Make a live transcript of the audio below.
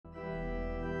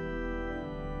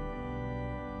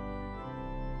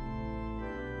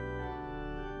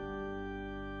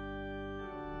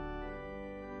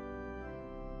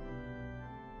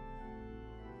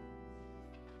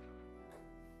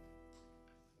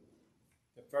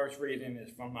first reading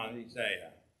is from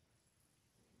Isaiah.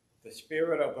 The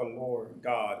Spirit of the Lord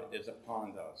God is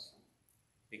upon us,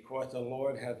 because the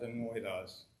Lord has anointed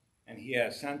us, and he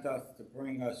has sent us to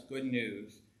bring us good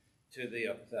news to the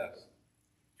oppressed,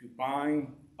 to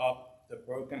bind up the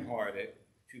brokenhearted,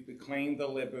 to proclaim the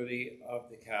liberty of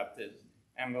the captives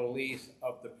and release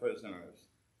of the prisoners,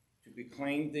 to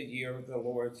proclaim the year of the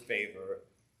Lord's favor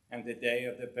and the day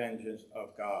of the vengeance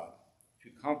of God, to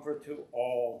comfort to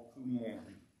all who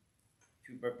mourn,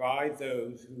 to provide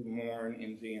those who mourn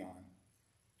in Zion,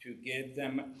 to give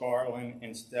them garland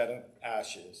instead of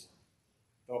ashes,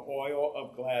 the oil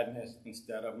of gladness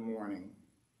instead of mourning,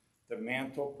 the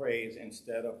mantle praise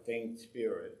instead of faint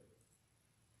spirit.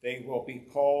 They will be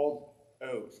called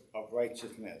oaks of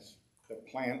righteousness, the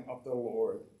plant of the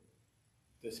Lord.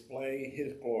 Display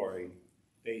his glory.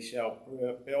 They shall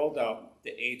build up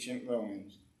the ancient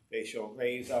ruins. They shall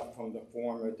raise up from the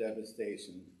former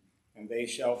devastation, and they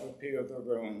shall repair the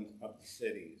ruins of the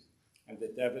cities and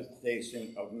the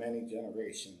devastation of many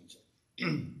generations.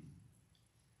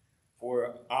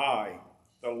 For I,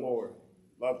 the Lord,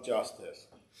 love justice.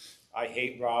 I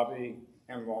hate robbery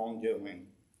and wrongdoing.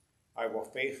 I will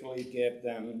faithfully give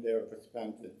them their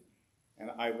recompense,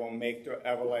 and I will make their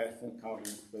everlasting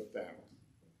covenant with them.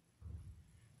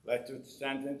 Let their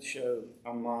descendants show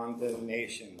among the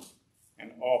nations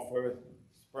and offer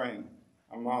spring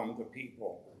among the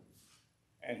people.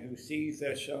 And who sees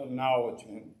their show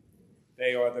acknowledgement,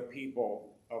 they are the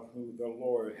people of whom the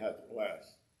Lord hath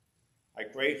blessed. I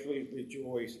greatly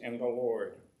rejoice in the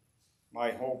Lord.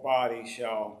 My whole body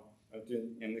shall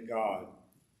in the God.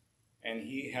 And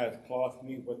he has clothed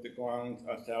me with the garments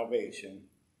of salvation.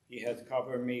 He has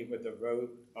covered me with the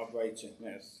robe of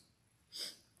righteousness.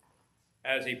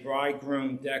 As a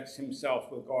bridegroom decks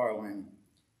himself with garland,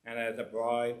 and as a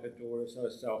bride adorns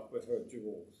herself with her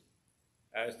jewels,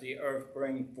 as the earth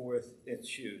brings forth its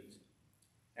shoots,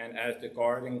 and as the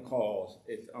garden calls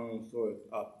its own sort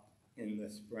up in the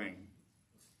spring.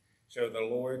 So the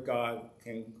Lord God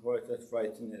can cause us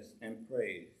righteousness and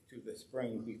praise to the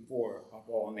spring before of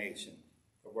all nations.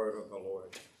 The word of the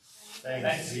Lord.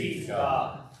 Thanks be to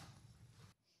God.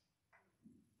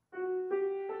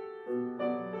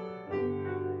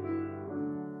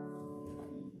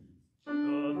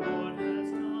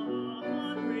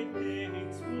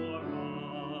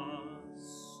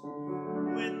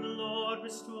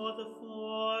 Restore the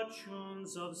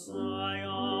fortunes of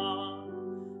Zion,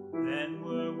 then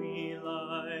were we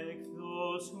like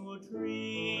those who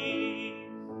dream.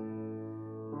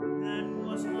 Then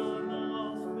was our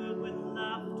mouth filled with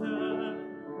laughter,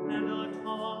 and our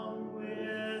tongue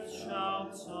with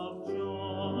shouts of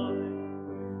joy.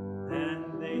 Then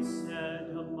they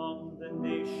said among the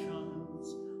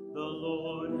nations, the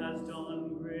Lord has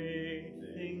done great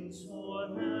things for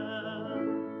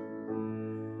them.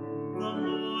 The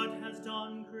Lord has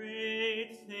done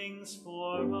great things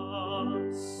for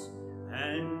us,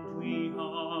 and we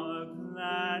are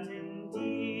glad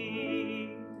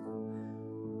indeed.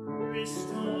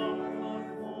 Restore our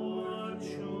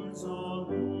fortunes, O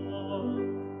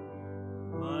Lord,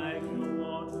 like the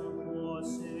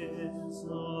watercourses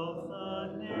of the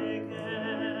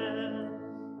Negev.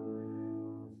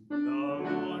 The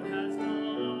Lord has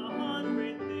done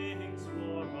great things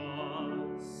for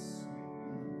us.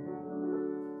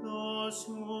 Those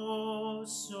who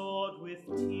sowed with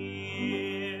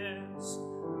tears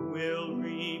will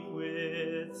reap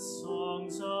with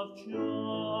songs of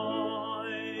joy.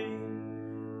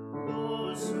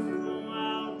 Those who go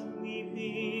out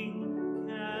weeping,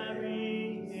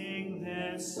 carrying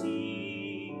their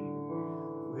seed,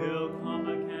 will come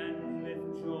again with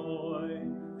joy,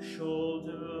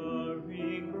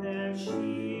 shouldering their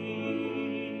sheaves.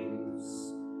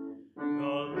 The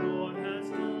Lord has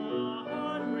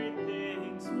done great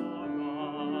things for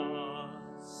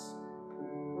us.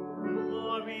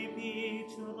 Glory be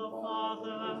to the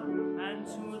Father, and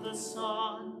to the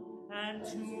Son, and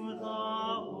to the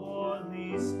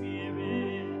Holy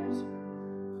Spirit,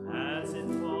 as it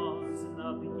was in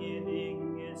the beginning,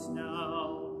 is now,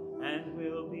 and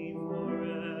will be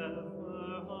forever.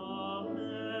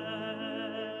 Amen.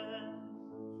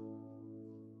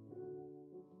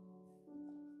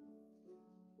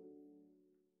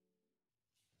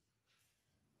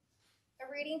 A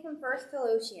reading from 1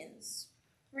 Colossians.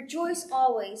 Rejoice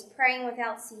always, praying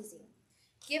without ceasing.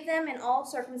 Give them in all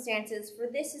circumstances, for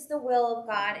this is the will of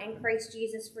God in Christ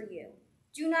Jesus for you.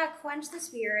 Do not quench the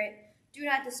Spirit. Do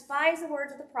not despise the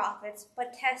words of the prophets,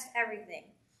 but test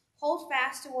everything. Hold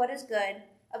fast to what is good.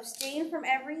 Abstain from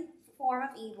every form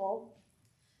of evil.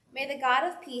 May the God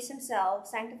of peace himself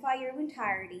sanctify your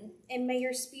entirety, and may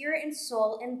your spirit and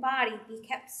soul and body be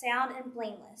kept sound and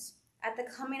blameless at the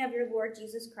coming of your Lord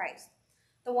Jesus Christ,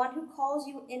 the one who calls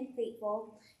you in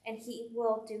faithful, and he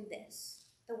will do this.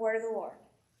 The word of the Lord.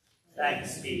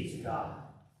 Thanks be to God.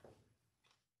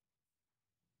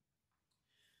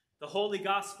 The Holy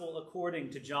Gospel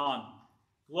according to John.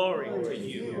 Glory to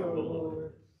you, O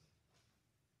Lord.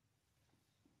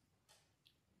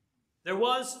 There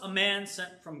was a man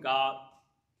sent from God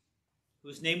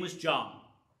whose name was John.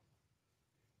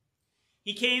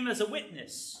 He came as a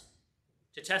witness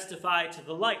to testify to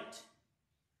the light,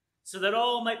 so that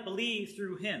all might believe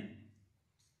through him.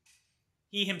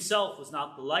 He himself was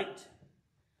not the light,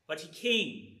 but he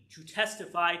came to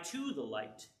testify to the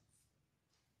light.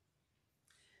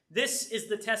 This is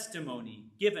the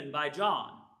testimony given by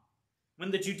John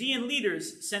when the Judean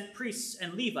leaders sent priests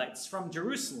and Levites from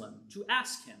Jerusalem to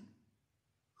ask him,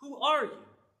 "Who are you?"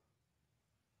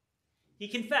 He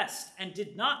confessed and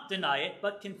did not deny it,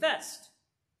 but confessed,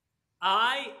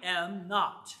 "I am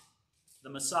not the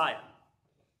Messiah."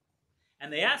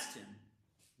 And they asked him,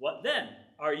 "What then?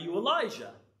 Are you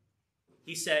Elijah?"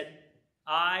 He said,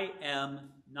 "I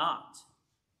am not."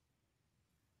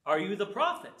 "Are you the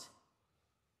prophet?"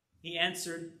 He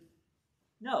answered,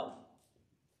 "No."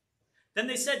 Then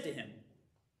they said to him,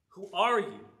 "Who are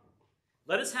you?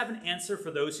 Let us have an answer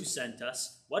for those who sent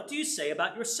us. What do you say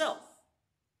about yourself?"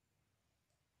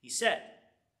 He said,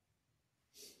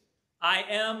 "I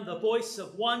am the voice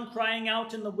of one crying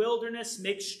out in the wilderness,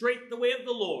 'Make straight the way of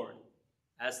the Lord,'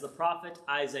 as the prophet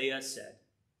Isaiah said."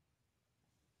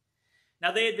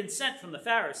 Now they had been sent from the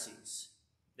Pharisees.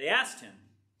 They asked him,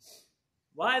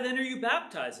 "Why then are you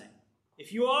baptizing,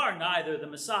 if you are neither the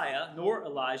Messiah, nor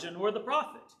Elijah, nor the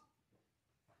prophet?"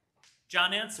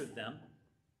 John answered them,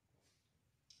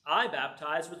 "I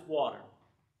baptize with water.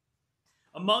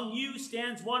 Among you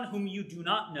stands one whom you do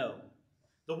not know,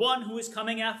 the one who is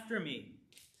coming after me.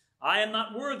 I am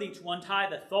not worthy to untie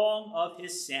the thong of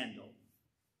his sandal."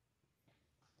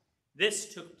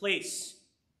 This took place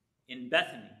in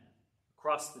Bethany,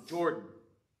 across the Jordan,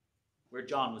 where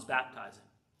John was baptizing.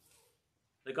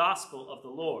 The gospel of the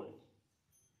Lord.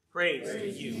 Praise to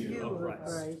you, O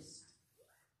Christ.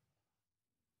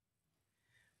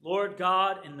 Lord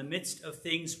God, in the midst of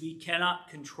things we cannot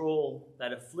control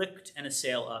that afflict and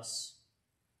assail us,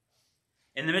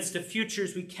 in the midst of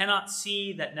futures we cannot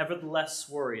see that nevertheless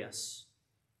worry us,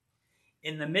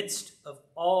 in the midst of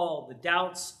all the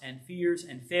doubts and fears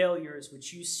and failures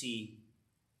which you see,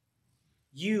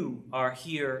 you are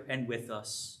here and with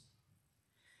us.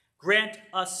 Grant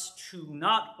us to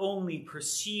not only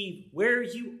perceive where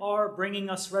you are bringing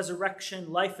us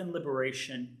resurrection, life, and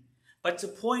liberation, but to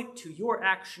point to your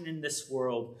action in this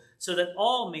world so that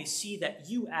all may see that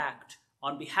you act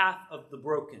on behalf of the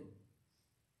broken,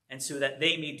 and so that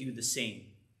they may do the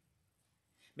same.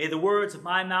 May the words of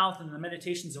my mouth and the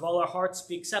meditations of all our hearts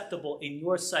be acceptable in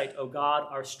your sight, O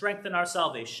God, our strength and our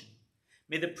salvation.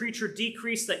 May the preacher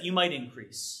decrease that you might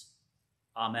increase.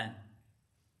 Amen.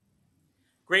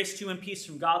 Grace to you and peace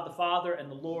from God the Father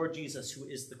and the Lord Jesus, who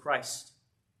is the Christ.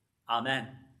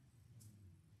 Amen.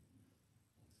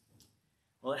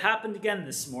 Well, it happened again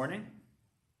this morning.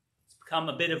 It's become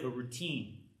a bit of a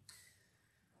routine.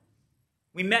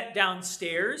 We met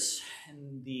downstairs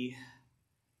in the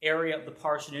area of the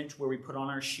parsonage where we put on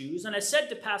our shoes, and I said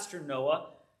to Pastor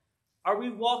Noah, "Are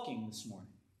we walking this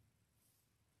morning?"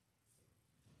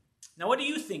 Now, what do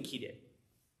you think he did?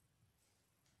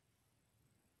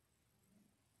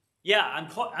 Yeah,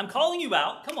 I'm calling you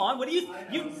out. Come on, what do you?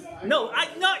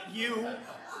 Not you.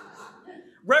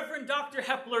 Reverend Dr.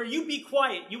 Hepler, you be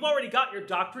quiet. You've already got your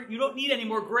doctorate. You don't need any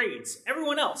more grades.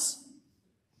 Everyone else.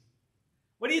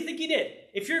 What do you think he did?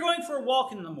 If you're going for a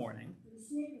walk in the morning,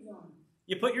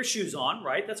 you put your shoes on,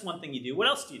 right? That's one thing you do. What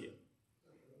else do you do?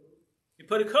 You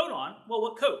put a coat on. Well,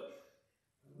 what coat?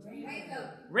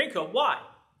 Raincoat. Raincoat. Why?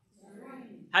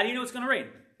 How do you know it's going to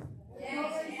rain?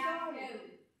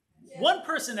 One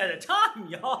person at a time,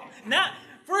 y'all. Now,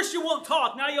 first you won't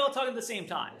talk. Now you all talk at the same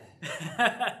time.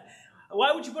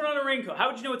 Why would you put on a raincoat? How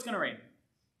would you know it's going to rain?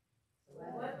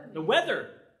 The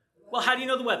weather. Well, how do you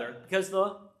know the weather? Because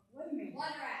the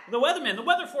weatherman, the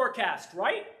weather forecast,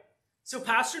 right? So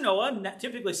Pastor Noah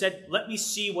typically said, "Let me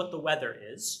see what the weather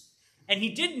is." And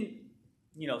he didn't,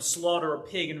 slaughter a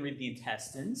pig and read the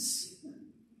intestines.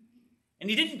 And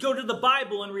he didn't go to the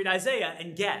Bible and read Isaiah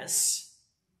and guess.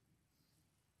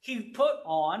 He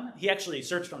actually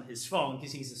searched on his phone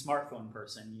because he's a smartphone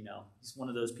person, He's one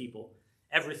of those people.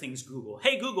 Everything's Google.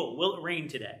 Hey, Google, will it rain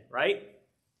today, right?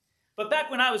 But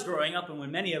back when I was growing up and when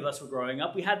many of us were growing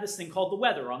up, we had this thing called the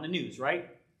weather on the news, right?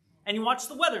 and you watch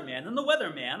the weatherman, and the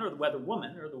weatherman or the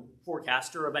weatherwoman or the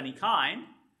forecaster of any kind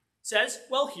says,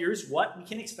 well, here's what we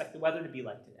can expect the weather to be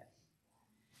like today.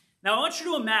 Now, I want you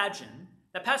to imagine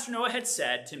that Pastor Noah had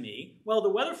said to me, well, the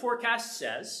weather forecast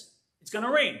says it's going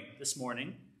to rain this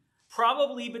morning,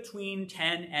 probably between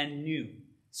 10 and noon,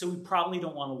 so we probably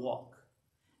don't want to walk.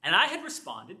 And I had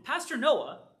responded, Pastor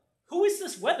Noah, who is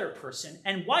this weather person,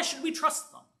 and why should we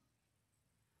trust them?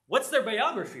 What's their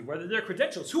biography? What are their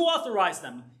credentials? Who authorized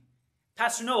them?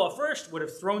 Pastor Noah first would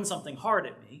have thrown something hard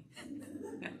at me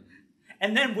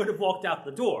and then would have walked out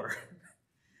the door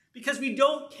because we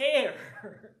don't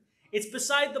care. It's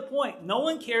beside the point. No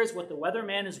one cares what the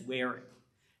weatherman is wearing.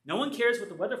 No one cares what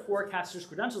the weather forecaster's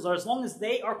credentials are as long as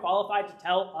they are qualified to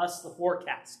tell us the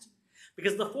forecast.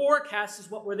 Because the forecast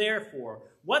is what we're there for.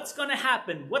 What's going to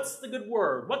happen? What's the good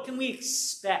word? What can we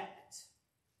expect?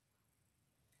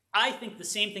 I think the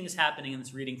same thing is happening in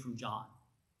this reading from John.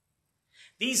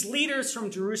 These leaders from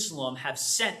Jerusalem have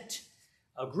sent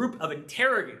a group of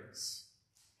interrogators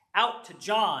out to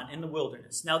John in the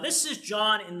wilderness. Now, this is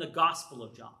John in the Gospel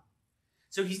of John.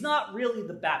 So he's not really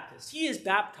the Baptist. He is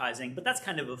baptizing, but that's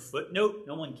kind of a footnote.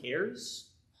 No one cares.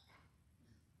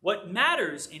 What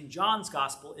matters in John's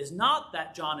Gospel is not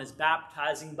that John is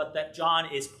baptizing, but that John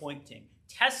is pointing,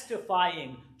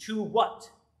 testifying to what?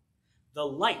 The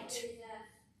light.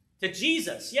 To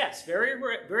Jesus, yes, very,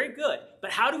 very good. But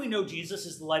how do we know Jesus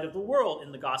is the light of the world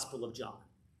in the Gospel of John?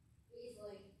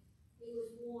 Easily. He was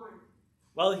born.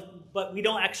 Well, but we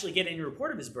don't actually get any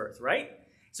report of his birth, right?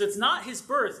 So it's not his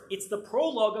birth, it's the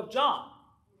prologue of John.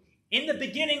 In the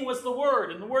beginning was the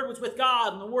Word, and the Word was with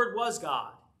God, and the Word was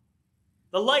God.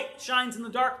 The light shines in the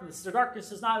darkness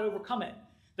does not overcome it.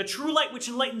 The true light which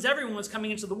enlightens everyone was coming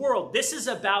into the world. This is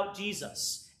about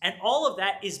Jesus. And all of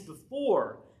that is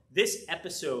before this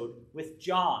episode with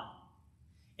John.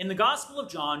 In the Gospel of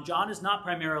John, John is not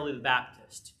primarily the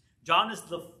Baptist. John is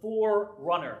the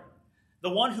forerunner, the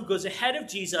one who goes ahead of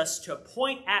Jesus to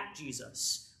point at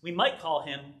Jesus. We might call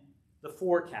him the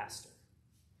forecaster.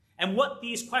 And what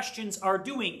these questions are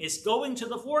doing is going to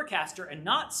the forecaster and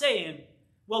not saying,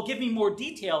 well, give me more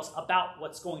details about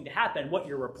what's going to happen, what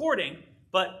you're reporting,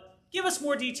 but give us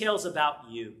more details about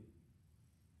you.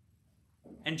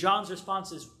 And John's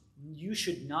response is, you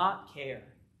should not care.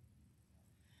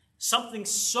 Something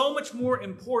so much more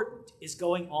important is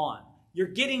going on. You're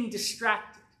getting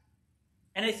distracted.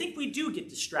 And I think we do get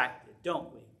distracted,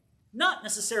 don't we? Not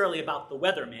necessarily about the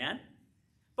weatherman,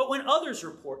 but when others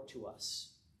report to us.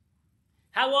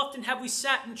 How often have we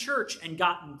sat in church and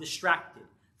gotten distracted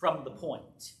from the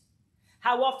point?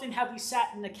 How often have we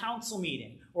sat in a council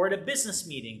meeting or at a business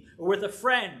meeting or with a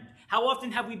friend? How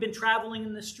often have we been traveling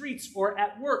in the streets or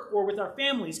at work or with our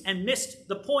families and missed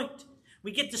the point?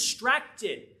 We get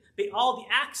distracted by all the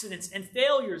accidents and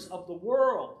failures of the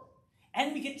world.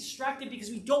 And we get distracted because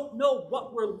we don't know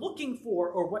what we're looking for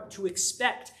or what to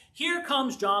expect. Here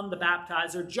comes John the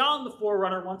Baptizer, John the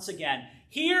forerunner once again.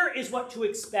 Here is what to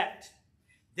expect.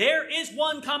 There is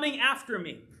one coming after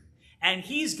me, and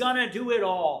he's gonna do it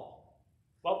all.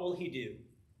 What will he do?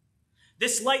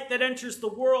 This light that enters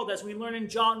the world, as we learn in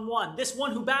John 1, this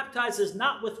one who baptizes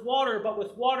not with water, but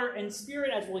with water and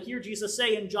spirit, as we'll hear Jesus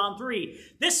say in John 3.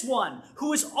 This one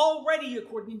who is already,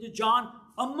 according to John,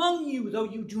 among you, though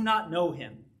you do not know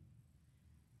him.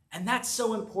 And that's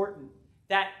so important,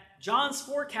 that John's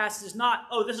forecast is not,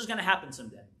 oh, this is going to happen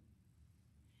someday.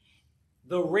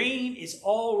 The rain is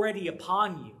already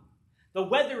upon you. The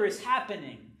weather is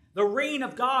happening. The rain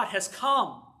of God has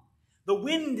come. The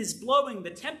wind is blowing. The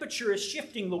temperature is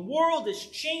shifting. The world is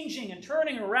changing and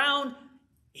turning around.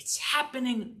 It's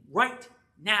happening right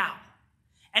now.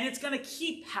 And it's going to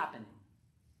keep happening.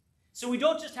 So we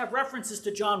don't just have references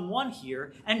to John 1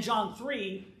 here and John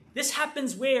 3. This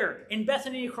happens where? In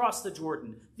Bethany across the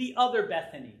Jordan. The other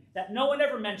Bethany that no one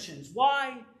ever mentions.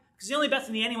 Why? Because the only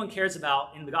Bethany anyone cares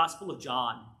about in the Gospel of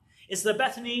John is the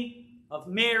Bethany of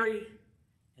Mary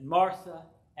and Martha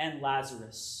and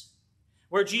Lazarus,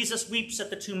 where Jesus weeps at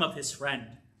the tomb of his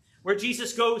friend, where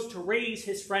Jesus goes to raise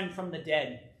his friend from the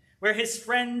dead, where his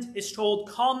friend is told,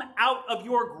 come out of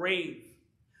your grave,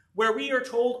 where we are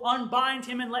told, unbind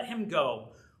him and let him go,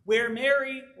 where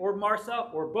Mary or Martha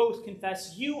or both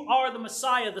confess, you are the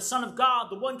Messiah, the Son of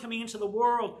God, the one coming into the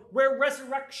world, where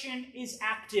resurrection is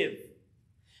active.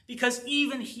 Because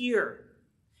even here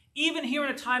in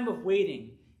a time of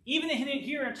waiting, even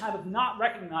here in a time of not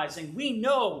recognizing, we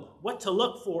know what to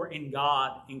look for in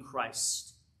God, in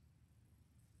Christ.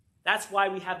 That's why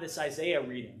we have this Isaiah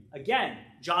reading. Again,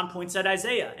 John points at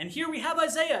Isaiah. And here we have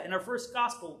Isaiah in our first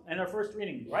gospel, in our first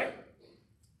reading, right?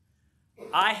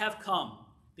 I have come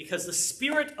because the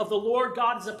Spirit of the Lord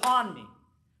God is upon me,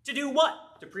 To do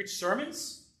what? To preach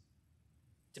sermons?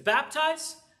 To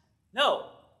baptize? No.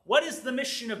 What is the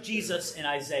mission of Jesus in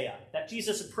Isaiah that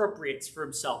Jesus appropriates for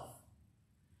himself?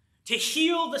 To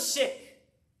heal the sick,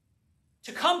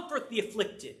 to comfort the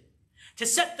afflicted, to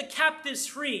set the captives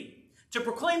free, to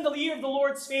proclaim the year of the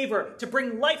Lord's favor, to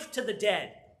bring life to the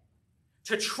dead,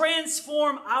 to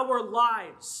transform our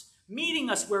lives, meeting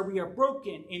us where we are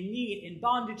broken, in need, in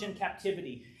bondage and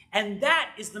captivity. And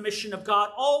that is the mission of God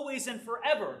always and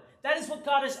forever. That is what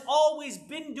God has always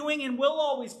been doing and will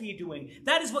always be doing.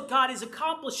 That is what God is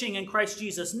accomplishing in Christ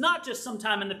Jesus, not just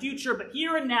sometime in the future, but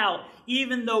here and now,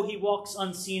 even though he walks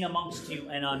unseen amongst you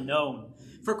and unknown.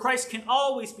 For Christ can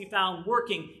always be found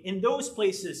working in those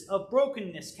places of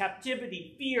brokenness,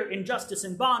 captivity, fear, injustice,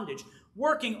 and bondage,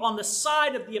 working on the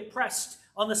side of the oppressed,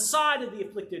 on the side of the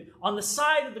afflicted, on the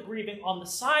side of the grieving, on the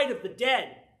side of the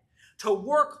dead, to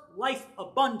work life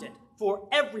abundant for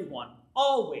everyone,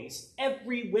 always,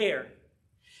 everywhere.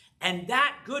 And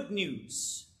that good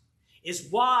news is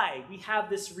why we have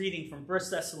this reading from 1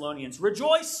 Thessalonians.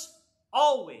 Rejoice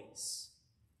always.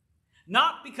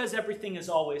 Not because everything is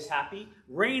always happy,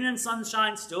 rain and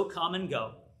sunshine still come and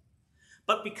go,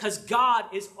 but because God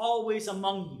is always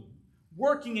among you,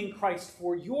 working in Christ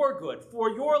for your good,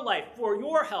 for your life, for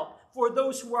your help, for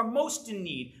those who are most in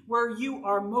need, where you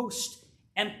are most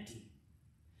empty,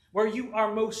 where you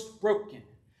are most broken,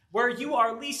 where you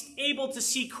are least able to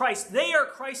see Christ. There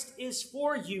Christ is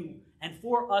for you and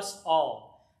for us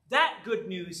all. That good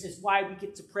news is why we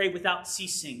get to pray without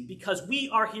ceasing, because we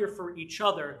are here for each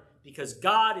other, because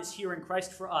God is here in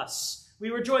Christ for us. We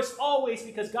rejoice always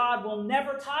because God will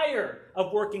never tire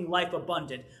of working life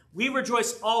abundant. We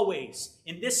rejoice always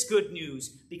in this good news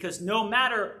because no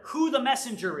matter who the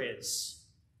messenger is,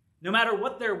 no matter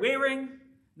what they're wearing,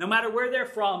 no matter where they're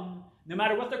from, no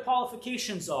matter what their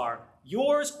qualifications are,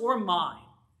 yours or mine,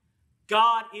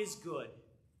 God is good.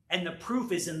 And the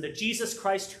proof is in the Jesus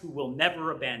Christ who will never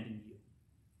abandon you.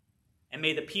 And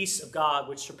may the peace of God,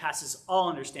 which surpasses all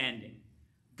understanding,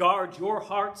 guard your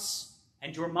hearts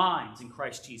and your minds in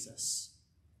Christ Jesus.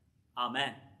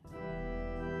 Amen.